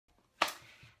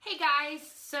Hey guys,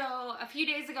 so a few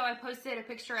days ago I posted a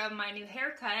picture of my new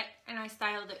haircut and I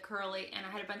styled it curly, and I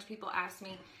had a bunch of people ask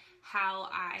me how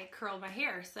I curled my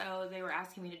hair. So they were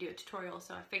asking me to do a tutorial,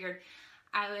 so I figured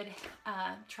I would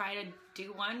try to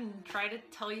do one and try to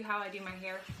tell you how I do my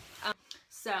hair.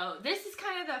 So this is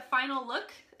kind of the final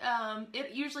look.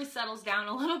 It usually settles down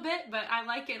a little bit, but I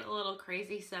like it a little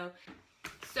crazy, so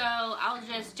I'll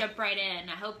just jump right in.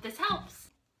 I hope this helps.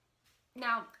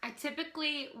 Now, I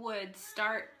typically would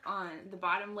start on the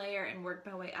bottom layer and work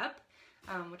my way up,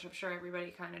 which I'm sure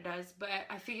everybody kind of does, but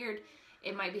I figured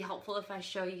it might be helpful if I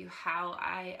show you how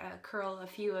I curl a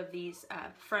few of these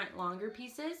front longer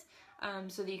pieces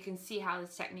so that you can see how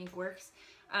this technique works.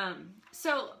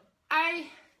 So I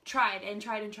tried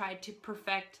to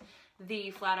perfect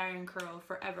the flat iron curl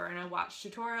forever, and I watched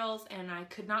tutorials and I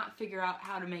could not figure out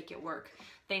how to make it work.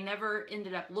 They never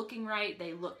ended up looking right.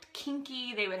 They looked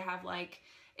kinky. They would have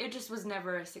it just was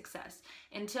never a success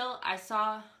until I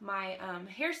saw my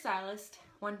hairstylist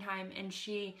one time, and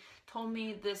she told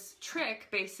me this trick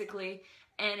basically,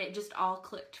 and it just all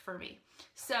clicked for me.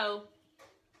 So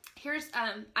here's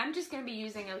I'm just gonna be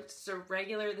using a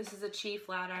regular, this is a Chi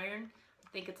flat iron. I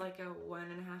think it's like a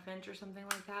 1.5 inch or something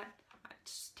like that.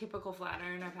 Just typical flat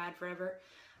iron I've had forever.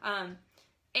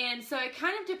 And so it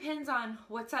kind of depends on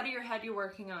what side of your head you're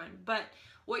working on. But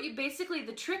what you basically,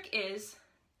 the trick is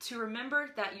to remember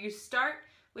that you start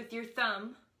with your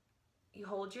thumb. You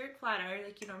hold your flat iron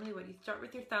like you normally would. You start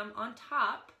with your thumb on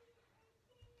top.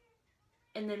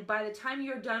 And then by the time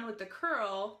you're done with the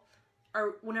curl,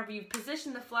 or whenever you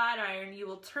position the flat iron, you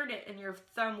will turn it and your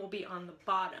thumb will be on the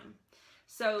bottom.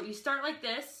 So you start like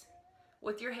this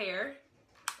with your hair.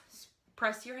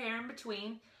 Press your hair in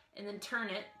between and then turn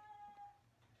it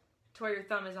to where your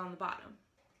thumb is on the bottom.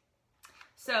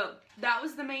 So that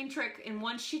was the main trick, and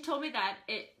once she told me that,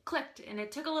 it clicked, and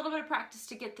it took a little bit of practice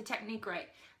to get the technique right.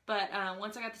 But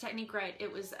once I got the technique right,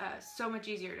 it was so much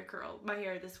easier to curl my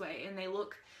hair this way, and they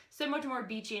look so much more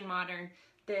beachy and modern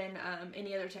than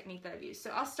any other technique that I've used.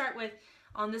 So I'll start with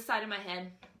on this side of my head.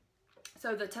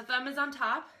 So the thumb is on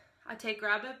top. I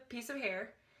grab a piece of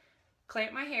hair,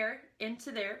 clamp my hair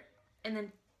into there, and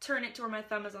then turn it to where my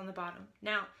thumb is on the bottom.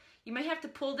 Now, you may have to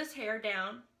pull this hair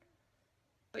down,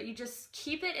 but you just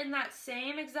keep it in that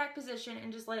same exact position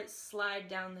and just let it slide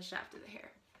down the shaft of the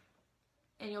hair.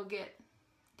 And you'll get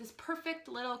this perfect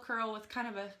little curl with kind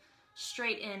of a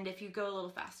straight end if you go a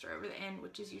little faster over the end,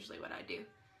 which is usually what I do.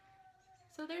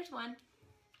 So there's one.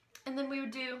 And then we would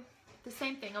do the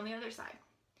same thing on the other side.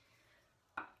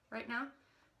 Right now,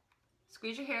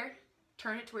 squeeze your hair,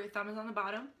 turn it to where your thumb is on the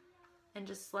bottom, and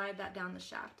just slide that down the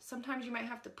shaft. Sometimes you might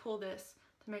have to pull this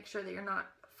to make sure that you're not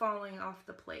falling off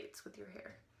the plates with your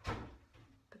hair.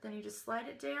 But then you just slide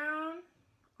it down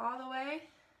all the way,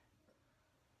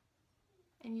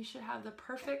 and you should have the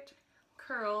perfect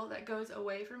curl that goes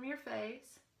away from your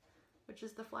face, which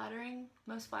is the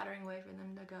most flattering way for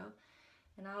them to go.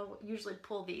 And I'll usually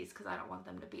pull these because I don't want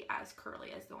them to be as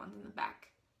curly as the ones in the back.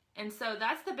 And so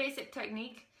that's the basic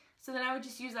technique. So then I would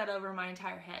just use that over my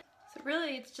entire head. So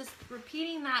really, it's just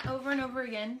repeating that over and over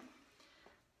again.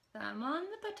 Thumb on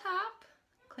the top,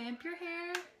 clamp your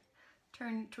hair,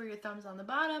 turn to where your thumb's on the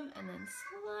bottom, and then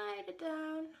slide it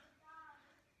down.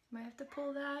 You might have to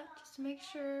pull that just to make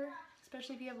sure,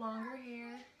 especially if you have longer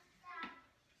hair,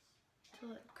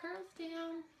 till it curls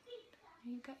down.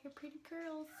 And you've got your pretty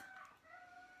curls.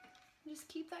 And just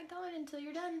keep that going until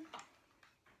you're done.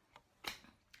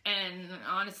 And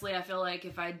honestly, I feel like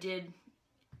if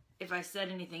I said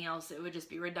anything else, it would just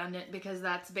be redundant, because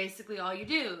that's basically all you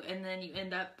do. And then you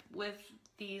end up with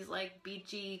these like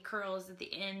beachy curls at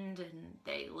the end, and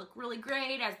they look really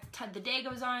great. As the day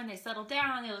goes on, they settle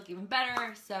down, they look even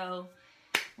better. So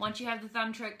once you have the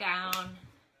thumb trick down,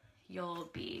 you'll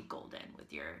be golden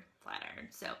with your flat iron.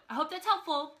 So I hope that's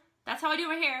helpful. That's how I do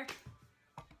my hair.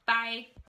 Bye.